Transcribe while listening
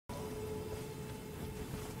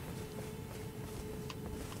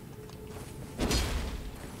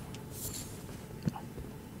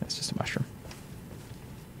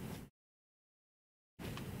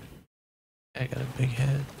Big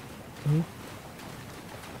head. Ooh.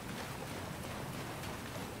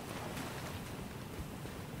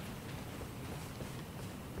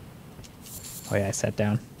 Oh yeah, I sat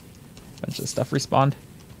down. Bunch of stuff respawned.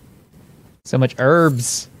 So much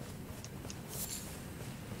herbs.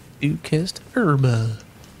 You kissed Herba.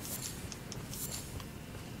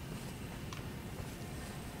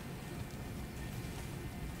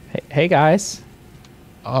 Hey guys.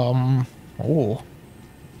 Oh.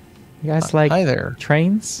 You guys like Hi there.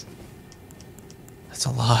 trains? That's a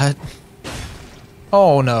lot.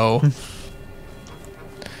 Oh no.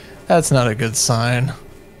 That's not a good sign.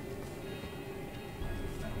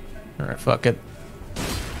 Alright, fuck it.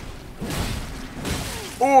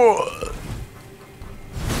 Oh!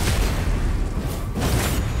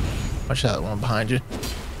 Watch that one behind you.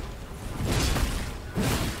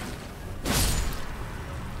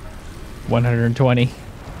 $120.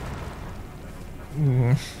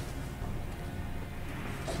 Mm.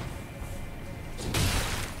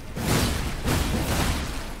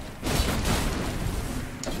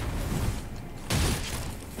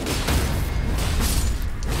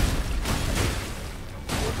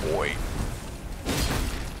 Oh boy.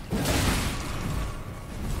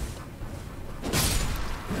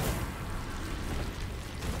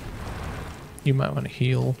 You might want to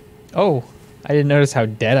heal. Oh, I didn't notice how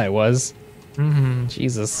dead I was. Mm-hmm.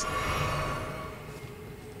 Jesus.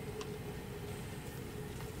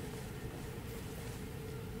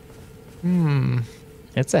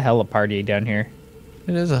 It's a hella party down here.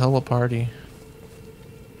 It is a hella party.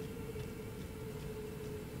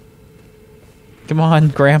 Come on,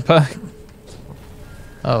 Grandpa.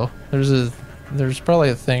 Oh, there's probably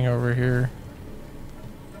a thing over here.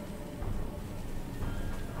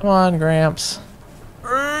 Come on, Gramps.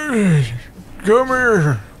 Come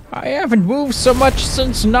here. I haven't moved so much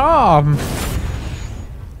since Nom.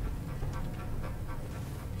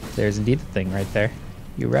 There's indeed a thing right there.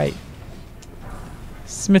 You're right.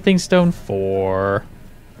 Smithing stone 4.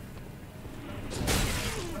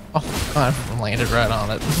 Oh, God, I landed right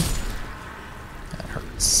on it. That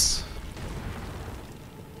hurts.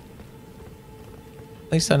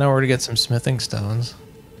 At least I know where to get some smithing stones.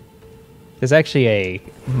 There's actually a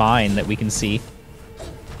mine that we can see.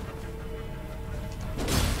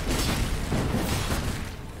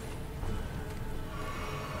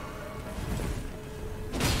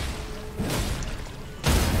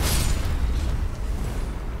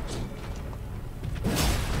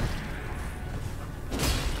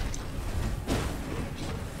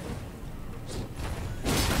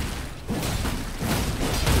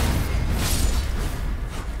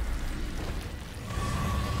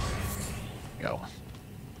 Go.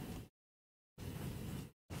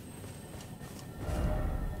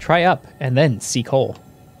 Try up and then seek hole.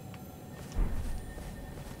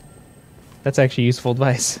 That's actually useful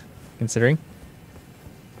advice, considering.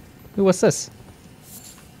 Ooh, what's this?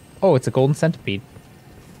 Oh, it's a golden centipede.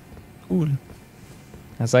 Cool.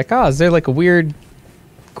 I was like, oh, is there like a weird,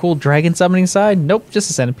 cool dragon summoning side? Nope,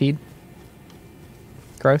 just a centipede.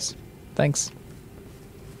 Gross. Thanks.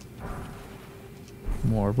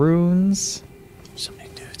 More runes. So many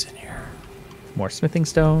dudes in here. More smithing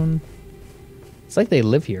stone. It's like they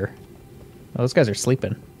live here. Oh, those guys are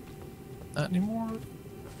sleeping. Not anymore.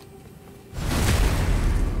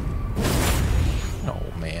 Oh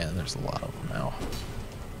man, there's a lot of them now.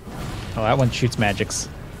 Oh, that one shoots magics.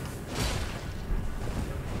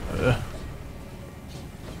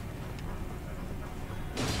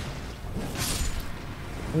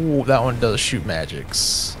 Ooh, that one does shoot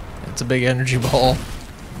magics. It's a big energy ball.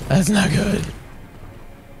 That's not good.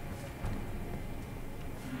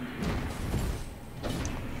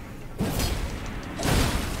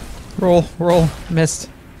 Roll, roll, missed.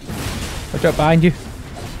 Watch out behind you.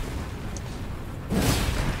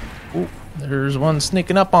 Ooh, there's one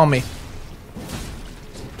sneaking up on me.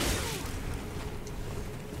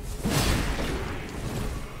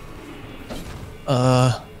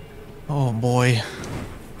 Oh boy.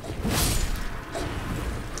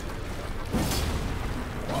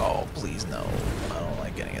 Oh, please no. I don't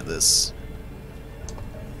like any of this.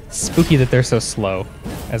 Spooky that they're so slow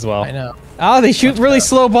as well. I know. Oh, they shoot really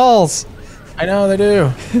slow balls. I know they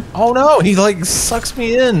do. Oh no, he like sucks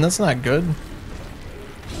me in. That's not good.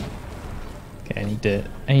 Okay,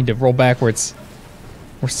 I need to roll backwards.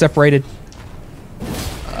 We're separated.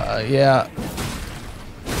 Yeah.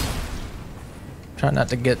 Try not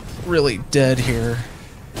to get really dead here.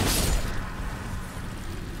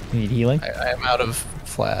 You need healing? I am out of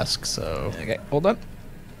flask, so. Okay, hold on.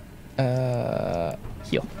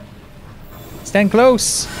 Heal. Stand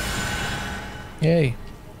close. Yay.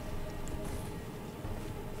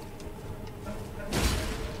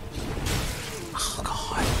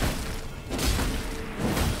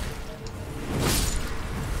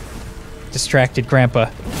 Distracted grandpa.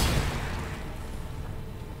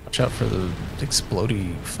 Watch out for the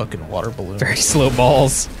explodey fucking water balloon. Very slow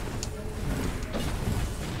balls.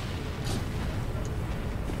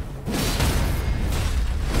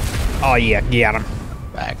 Oh yeah, get him.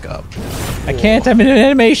 Back up. I can't, I'm in an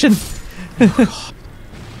animation. I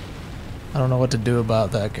don't know what to do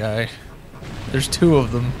about that guy. There's two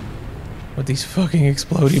of them. With these fucking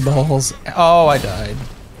explodey balls. Oh, I died.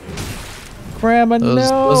 Grandma, no.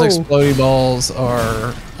 Those explodey balls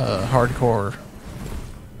are hardcore.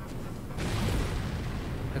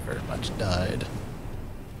 I very much died.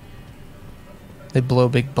 They blow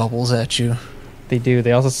big bubbles at you. They do.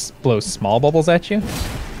 They also blow small bubbles at you.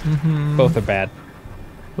 Mm-hmm. Both are bad.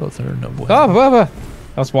 Both are no bueno. Oh, Bubba!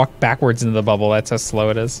 I was walk backwards into the bubble. That's how slow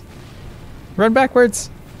it is. Run backwards.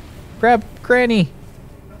 Grab Granny.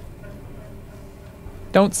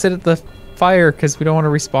 Don't sit at the fire because we don't want to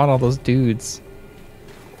respawn all those dudes.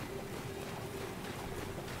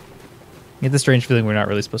 I get the strange feeling we're not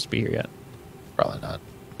really supposed to be here yet. Probably not.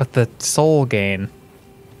 But the soul gain.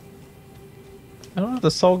 I don't know if the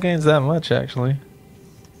soul gains that much, actually.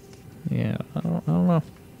 Yeah, I don't know.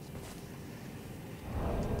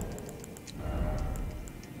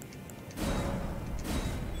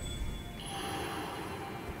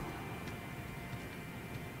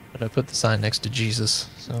 But I put the sign next to Jesus,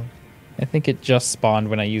 so... I think it just spawned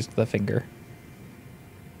when I used the finger.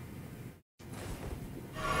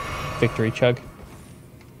 Victory chug.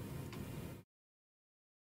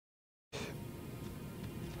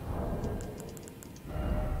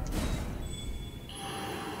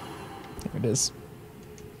 There it is.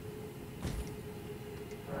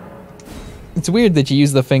 It's weird that you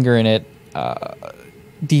use the finger and it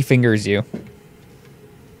defingers you.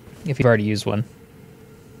 If you've already used one.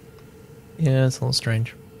 Yeah, it's a little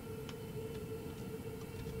strange.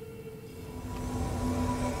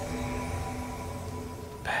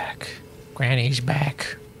 Back. Granny's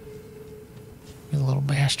back. You little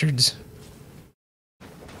bastards.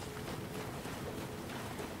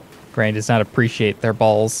 Granny does not appreciate their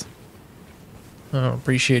balls. I don't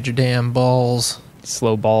appreciate your damn balls.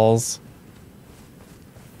 Slow balls.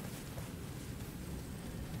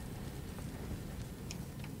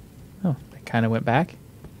 Oh, that kind of went back.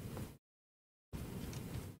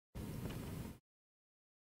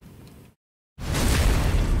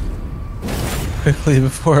 Quickly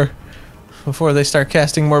before they start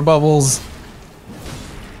casting more bubbles.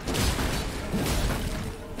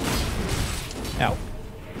 Ow.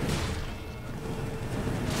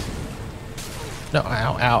 No,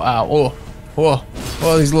 ow, ow, ow. Whoa, whoa,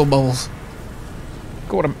 whoa, these little bubbles.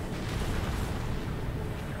 Got him.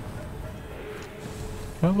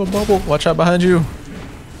 Bubble, bubble. Watch out behind you.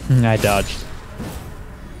 I dodged.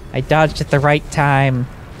 I dodged at the right time.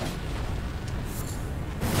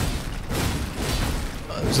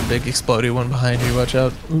 There's a big explodey one behind you. Watch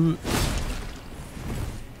out. Ooh.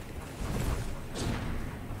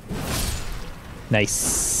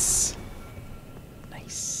 Nice.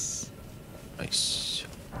 Nice. Nice.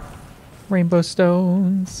 Rainbow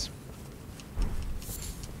stones.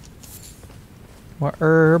 What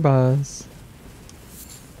herbas?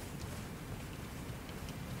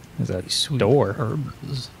 There's a Sweet door.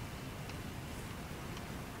 Herbs.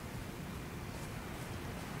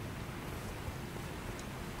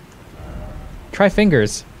 Try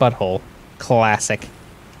fingers. Butthole. Classic.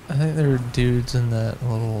 I think there are dudes in that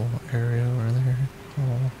little area over there.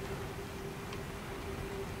 Oh.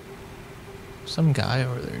 Some guy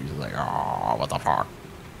over there. He's like, oh, what the fuck?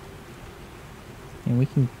 And we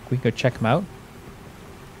can go check him out.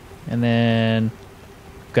 And then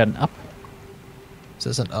we've got an up. Is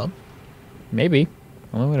this an up? Maybe.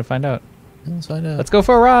 Only way to find out. Let's find out. Let's go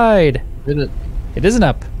for a ride. Did it? It is an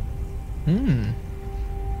up. Hmm.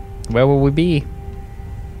 Where will we be?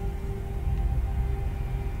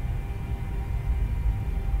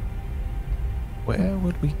 Where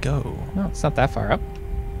would we go? No, it's not that far up.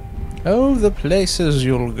 Oh, the places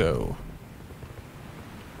you'll go.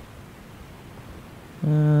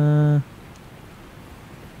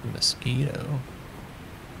 Mosquito.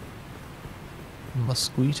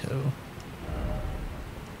 Mosquito.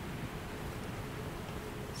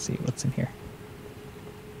 Let's see what's in here.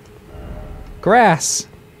 Grass.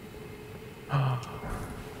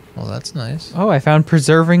 Well, that's nice. Oh, I found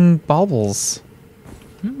preserving baubles.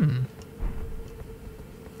 Hmm.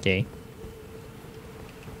 Okay.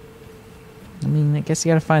 I mean, I guess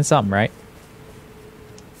you gotta find something, right?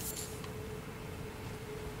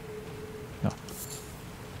 No.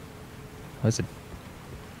 What's it?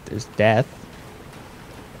 There's death.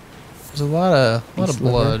 There's a lot of Beast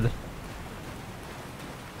blood. liver.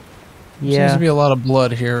 Seems Yeah. to be a lot of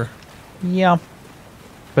blood here. Yeah.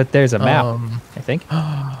 But there's a map, I think.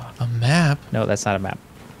 A map? No, that's not a map.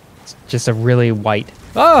 It's just a really white...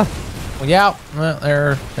 Oh! Well, yeah,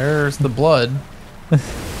 well, there's the blood.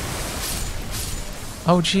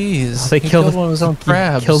 Oh, jeez. They He killed one of his own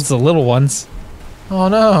crabs. Kills the little ones. Oh,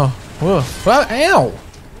 no. Whoa. Well, ow!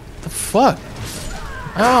 The fuck?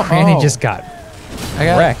 Ow. Granny just got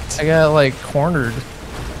wrecked. I got, like, cornered.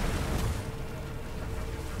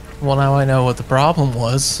 Well, now I know what the problem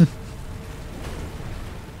was.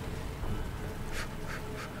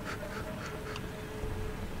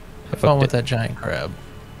 Have fun with that giant crab.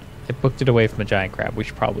 I booked it away from a giant crab. We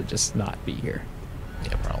should probably just not be here.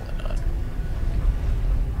 Yeah, probably not.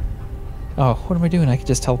 Oh, what am I doing? I could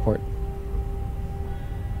just teleport.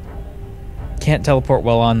 Can't teleport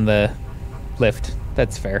while on the lift.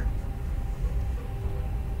 That's fair.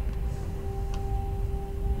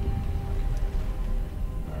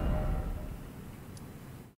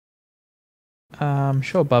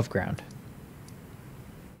 Show above ground.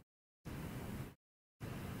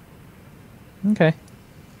 Okay.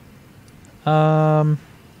 I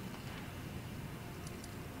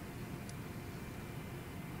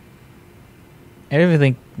don't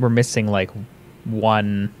think we're missing like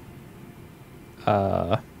one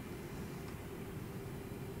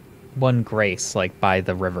grace like by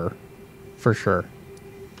the river for sure.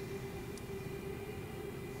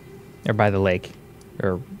 Or by the lake.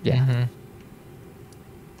 Or yeah. Mm-hmm.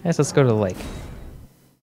 Yes, let's go to the lake.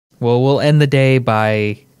 Well, we'll end the day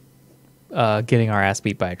by getting our ass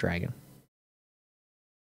beat by a dragon.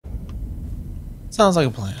 Sounds like a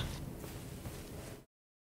plan.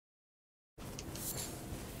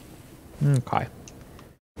 Okay.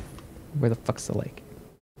 Where the fuck's the lake?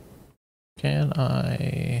 Can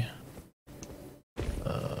I...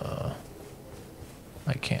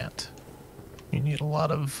 I can't. You need a lot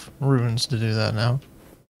of runes to do that now.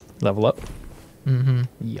 Level up? Mm-hmm.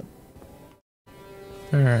 Yep.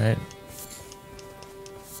 Alright.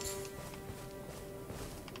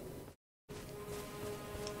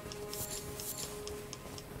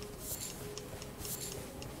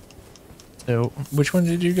 So, which one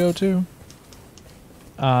did you go to?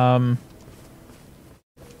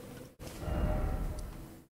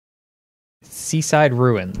 Seaside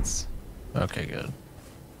Ruins. Okay, good.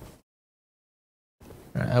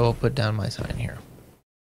 All right, I will put down my sign here.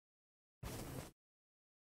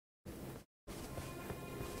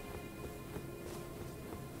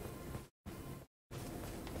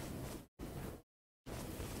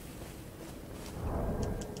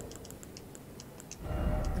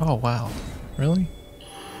 Oh, wow. Really?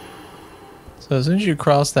 So as soon as you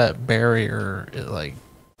cross that barrier, it like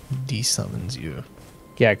desummons you.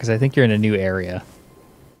 Yeah, because I think you're in a new area.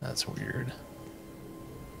 That's weird.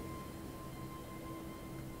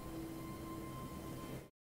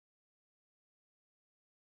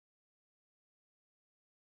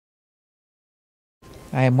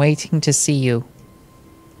 I am waiting to see you.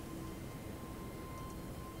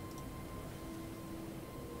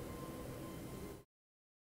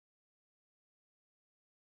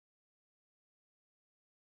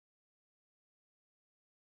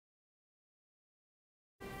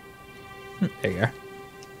 There you are.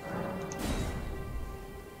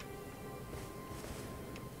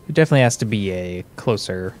 It definitely has to be a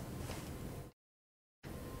closer.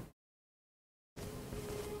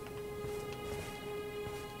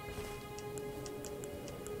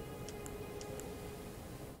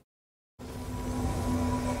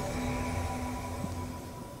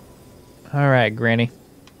 All right, Granny.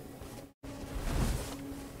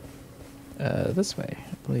 This way,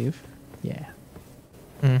 I believe. Yeah.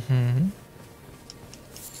 Mm-hmm.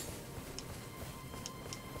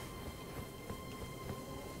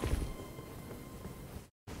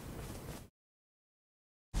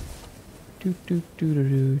 Do do do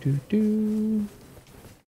do do do.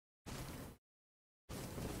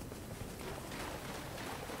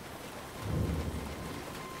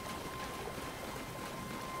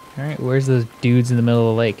 All right, where's those dudes in the middle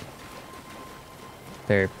of the lake?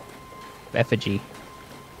 Their effigy.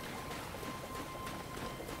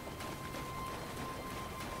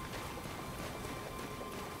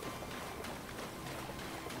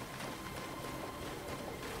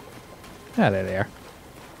 Ah, there they are.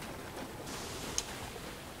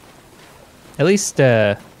 At least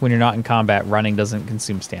when you're not in combat, running doesn't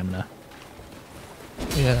consume stamina.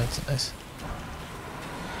 Yeah, that's nice.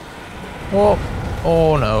 Whoa.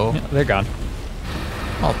 Oh, no. Yeah, they're gone.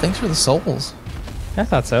 Oh, thanks for the souls. I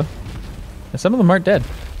thought so. Some of them aren't dead.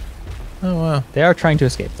 Oh, wow. They are trying to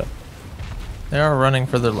escape, though. They are running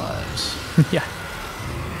for their lives. Yeah.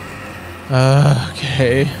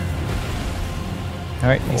 Okay. All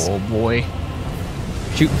right, he's Oh boy.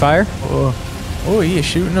 shooting fire. Oh, he is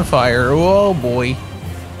shooting a fire. Oh boy.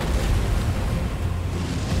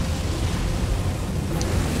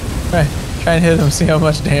 Try and hit him, see how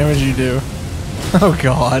much damage you do. Oh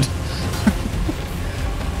god.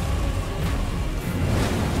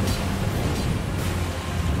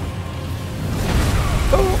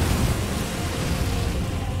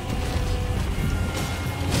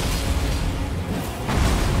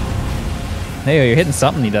 Hey, you're hitting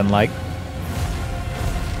something he doesn't like.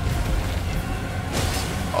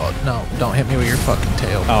 Oh no, don't hit me with your fucking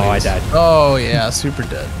tail. Oh, I please. died. Oh yeah, super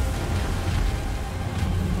dead.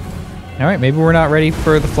 All right, maybe we're not ready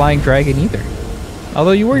for the flying dragon either.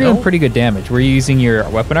 Although you were doing pretty good damage. Were you using your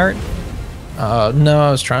weapon art? No,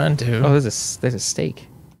 I was trying to. Oh, there's a stake.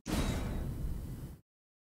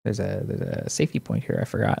 There's a safety point here. I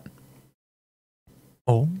forgot.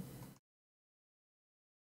 Oh.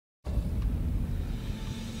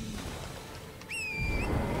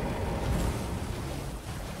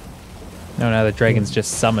 No, now the dragon's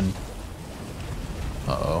just summoned.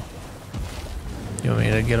 Uh-oh. You want me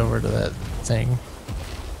to get over to that thing?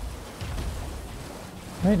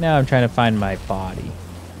 Right now, I'm trying to find my body.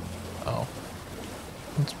 Oh.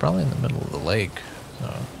 It's probably in the middle of the lake,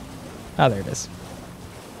 so... Oh, there it is.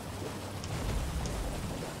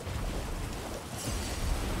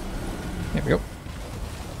 There we go.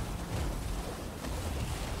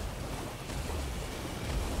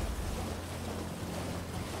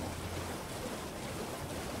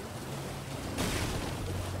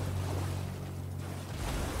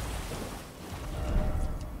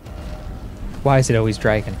 Why is it always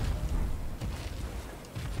dragon?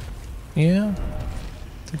 Yeah.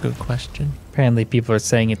 It's a good question. Apparently people are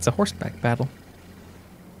saying it's a horseback battle.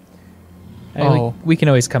 We can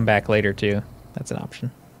always come back later too. That's an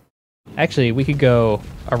option. Actually, we could go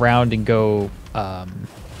around and go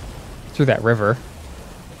through that river.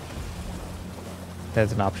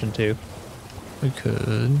 That's an option too. We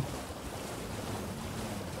could.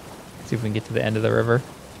 See if we can get to the end of the river.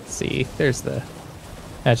 Let's see. There's the...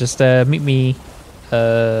 Yeah, just meet me.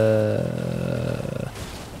 Let's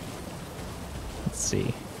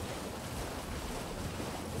see.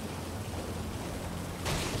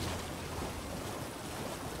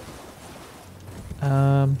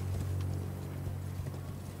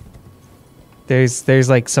 There's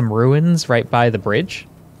like some ruins right by the bridge.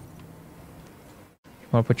 You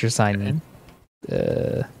want to put your sign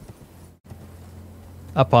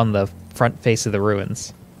up on the front face of the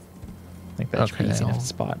ruins. I think that's Okay, easy enough to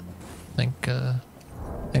spot. I think I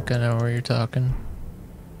know where you're talking.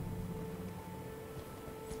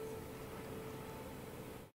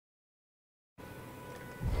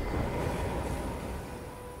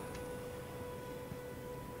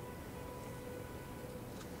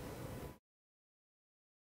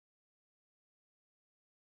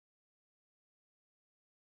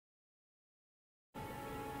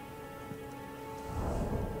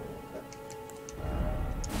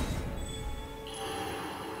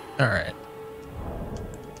 All right.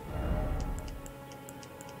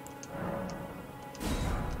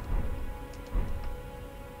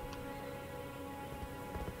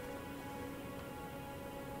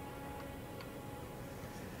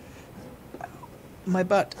 My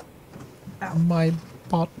butt. Ow. My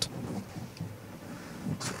butt.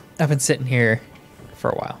 I've been sitting here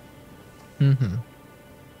for a while. Mm-hmm.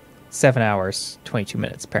 7 hours, 22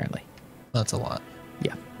 minutes, apparently. That's a lot.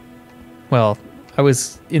 Yeah. Well, I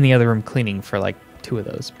was in the other room cleaning for like 2 of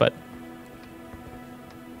those, but...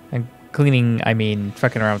 And cleaning, I mean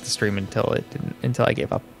fucking around with the stream until I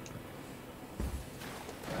gave up.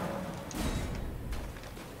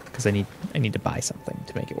 Because I need to buy something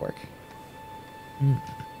to make it work.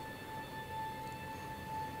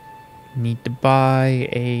 Need to buy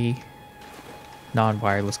a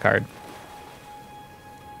non-wireless card.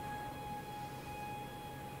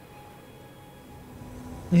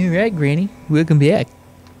 All right, Granny, welcome back.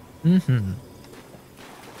 Mm-hmm.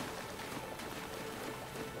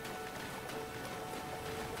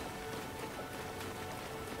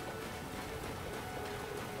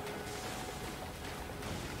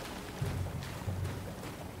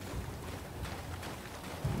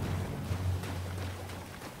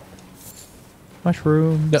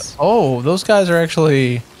 Mushrooms. Oh, those guys are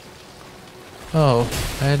actually... Oh,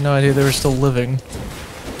 I had no idea they were still living.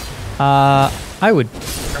 I would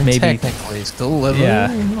maybe... Technically still living. Yeah.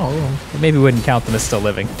 Oh. Maybe wouldn't count them as still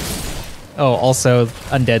living. Oh, also,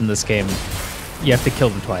 undead in this game, you have to kill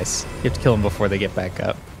them twice. You have to kill them before they get back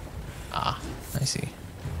up. Ah, I see.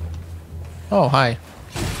 Oh, hi.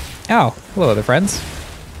 Ow. Hello, other friends.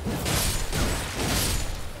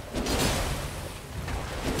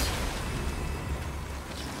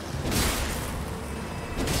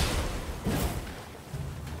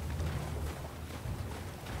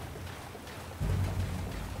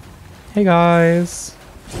 Hey guys.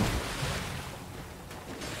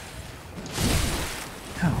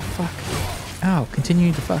 Oh, fuck. Ow,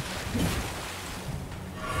 continue to fuck.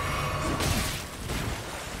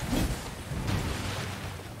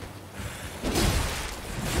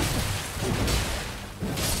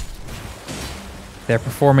 They're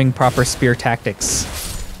performing proper spear tactics.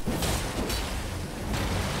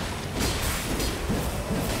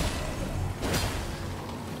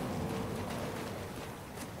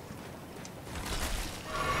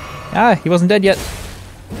 Ah, he wasn't dead yet.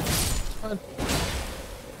 What?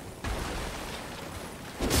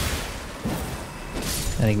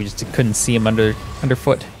 I think we just couldn't see him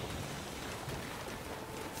underfoot.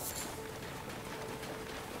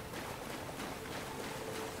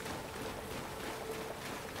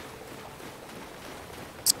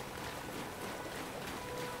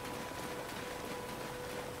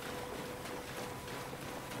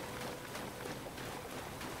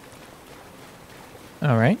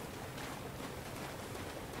 All right.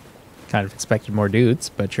 Kind of expected more dudes,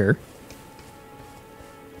 but sure.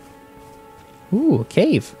 Ooh, a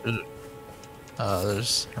cave.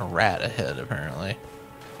 There's a rat ahead, apparently.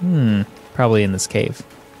 Probably in this cave.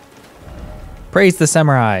 Praise the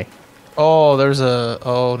samurai. Oh, there's a...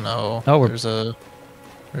 Oh, no. Oh, There's an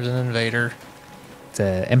invader. It's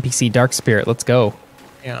a NPC dark spirit. Let's go.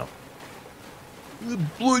 Yeah. The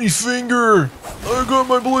bloody finger! I got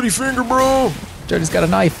my bloody finger, bro! Jody's got a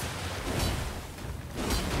knife.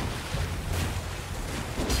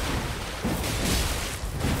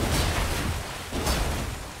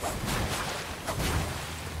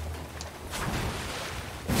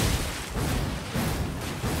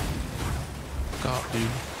 God, dude.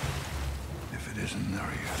 If it isn't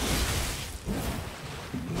Nereus,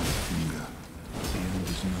 the blood finger, the end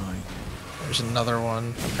is nigh, There's another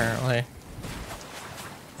one, apparently.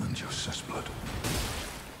 and your cessblood.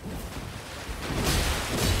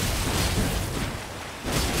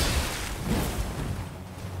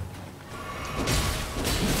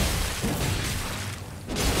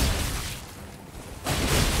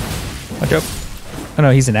 Watch out. Oh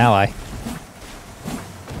no, he's an ally.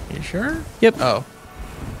 You sure? Yep. Oh.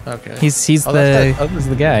 Okay. He's Oh, that's he's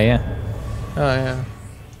the guy, yeah. Oh, yeah.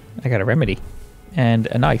 I got a remedy. And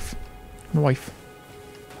a knife. And a wife.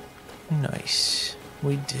 Nice.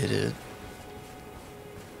 We did it.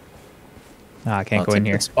 Ah, I can't Oh, go it's in a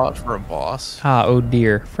here. good spot for a boss. Ah, oh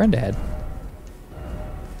dear. Friend ahead.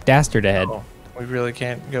 Dastard ahead. Oh, we really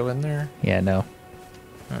can't go in there? Yeah, no.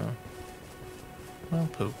 Oh. Well,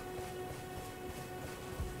 poop.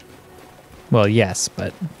 Well, yes,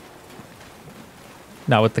 but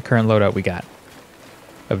not with the current loadout we got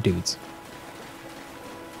of dudes.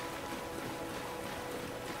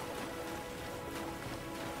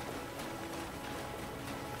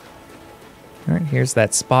 All right, here's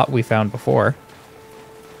that spot we found before.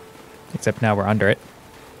 Except now we're under it.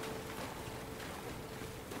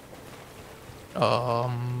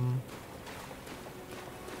 Oh,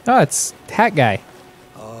 Oh, it's Hat Guy.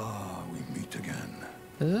 Ah, we meet again.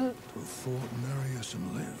 is it? To have fought Nereus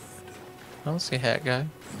and lived. I don't see Hat Guy.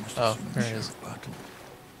 You must Oh, have seen there the he show is. of battle.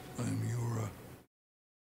 I am Yura,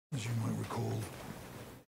 as you might recall,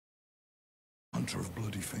 hunter of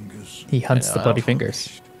bloody fingers. He hunts Yeah, the I bloody don't-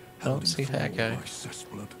 fingers. held don't in see that thrall guy. by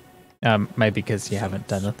cessblood, Might be because you haven't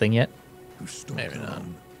done the thing yet. who stalked Maybe not.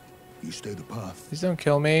 alone. You stay the path. Please don't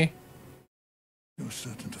kill me. You're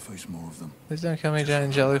certain to face more of them. Please don't kill me,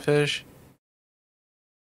 giant jellyfish.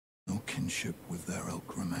 No kinship with their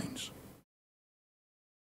ilk remains.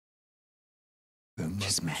 Their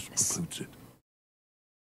Just madness madness. precludes it.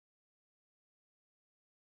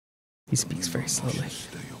 He speaks very slowly.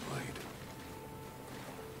 Stay your blade.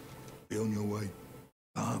 Be on your way.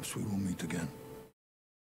 Perhaps we will meet again.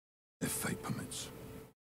 If fate permits.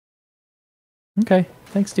 Okay,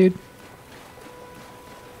 thanks, dude.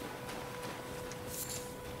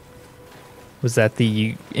 Was that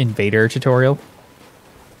the invader tutorial?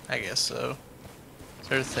 I guess so. Is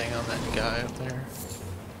there a thing on that guy up there?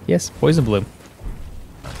 Yes, poison bloom.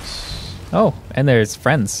 Nice. Oh, and there's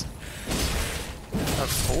friends.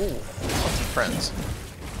 Oh, lots of friends.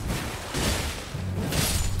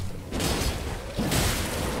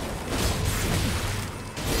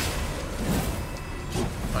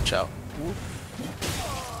 Watch out.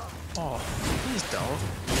 Oh, please don't.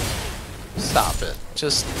 Stop it.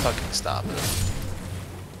 Just fucking stop it.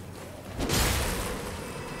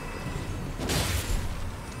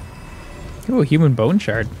 Ooh, human bone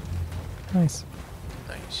shard. Nice.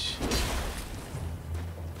 Nice.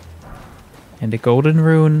 And a golden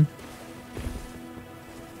rune.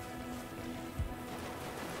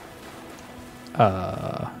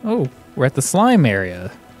 Oh, we're at the slime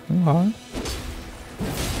area. Uh-huh.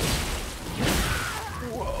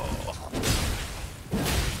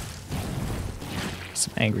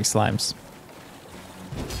 Some angry slimes.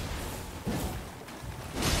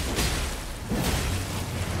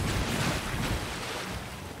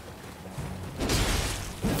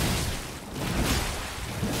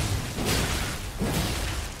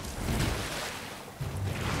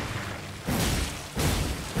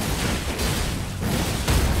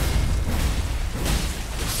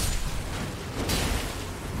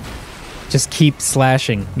 Just keep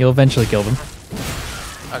slashing. You'll eventually kill them.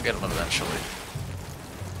 I'll get him eventually.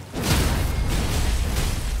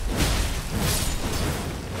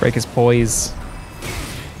 Break his poise.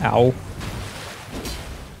 Ow.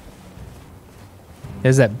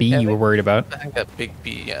 There's that bee you were worried about. I think that big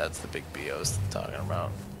bee, yeah, that's the big bee I was talking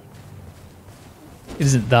about. It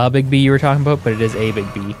isn't the big bee you were talking about, but it is a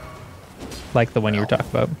big bee. Like the one you were talking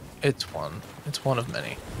about. It's one. It's one of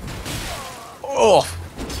many. Oh!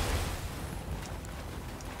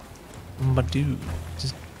 My dude,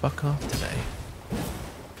 just fuck off today.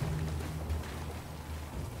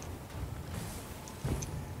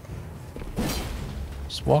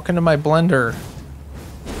 Just walk into my blender.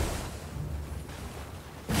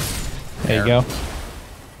 There you go.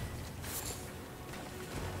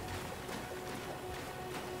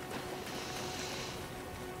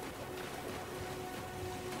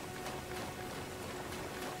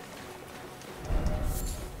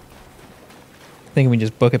 Think we can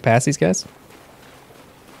just book it past these guys?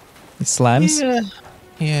 These slimes? Yeah.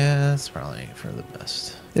 Yeah, that's probably for the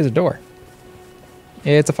best. There's a door.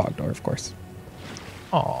 It's a fog door, of course.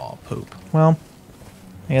 Aw, poop. Well,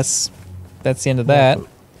 I guess that's the end of that.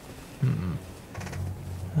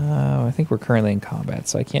 I think we're currently in combat,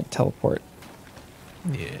 so I can't teleport.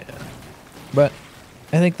 Yeah. But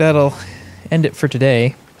I think that'll end it for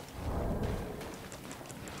today.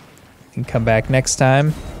 We can come back next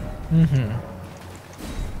time. Mm-hmm.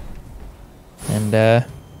 And,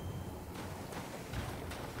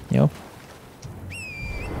 you know.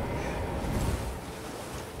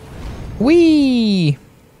 Whee!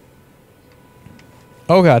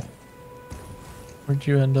 Oh, God. Where'd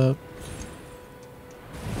you end up?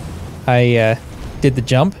 I did the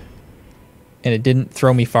jump, and it didn't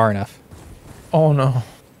throw me far enough. Oh, no.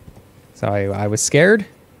 So I was scared.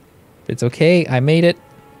 But it's okay. I made it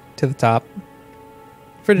to the top.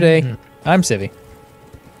 For today, I'm Civvie.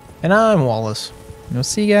 And I'm Wallace. And we'll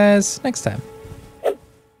see you guys next time.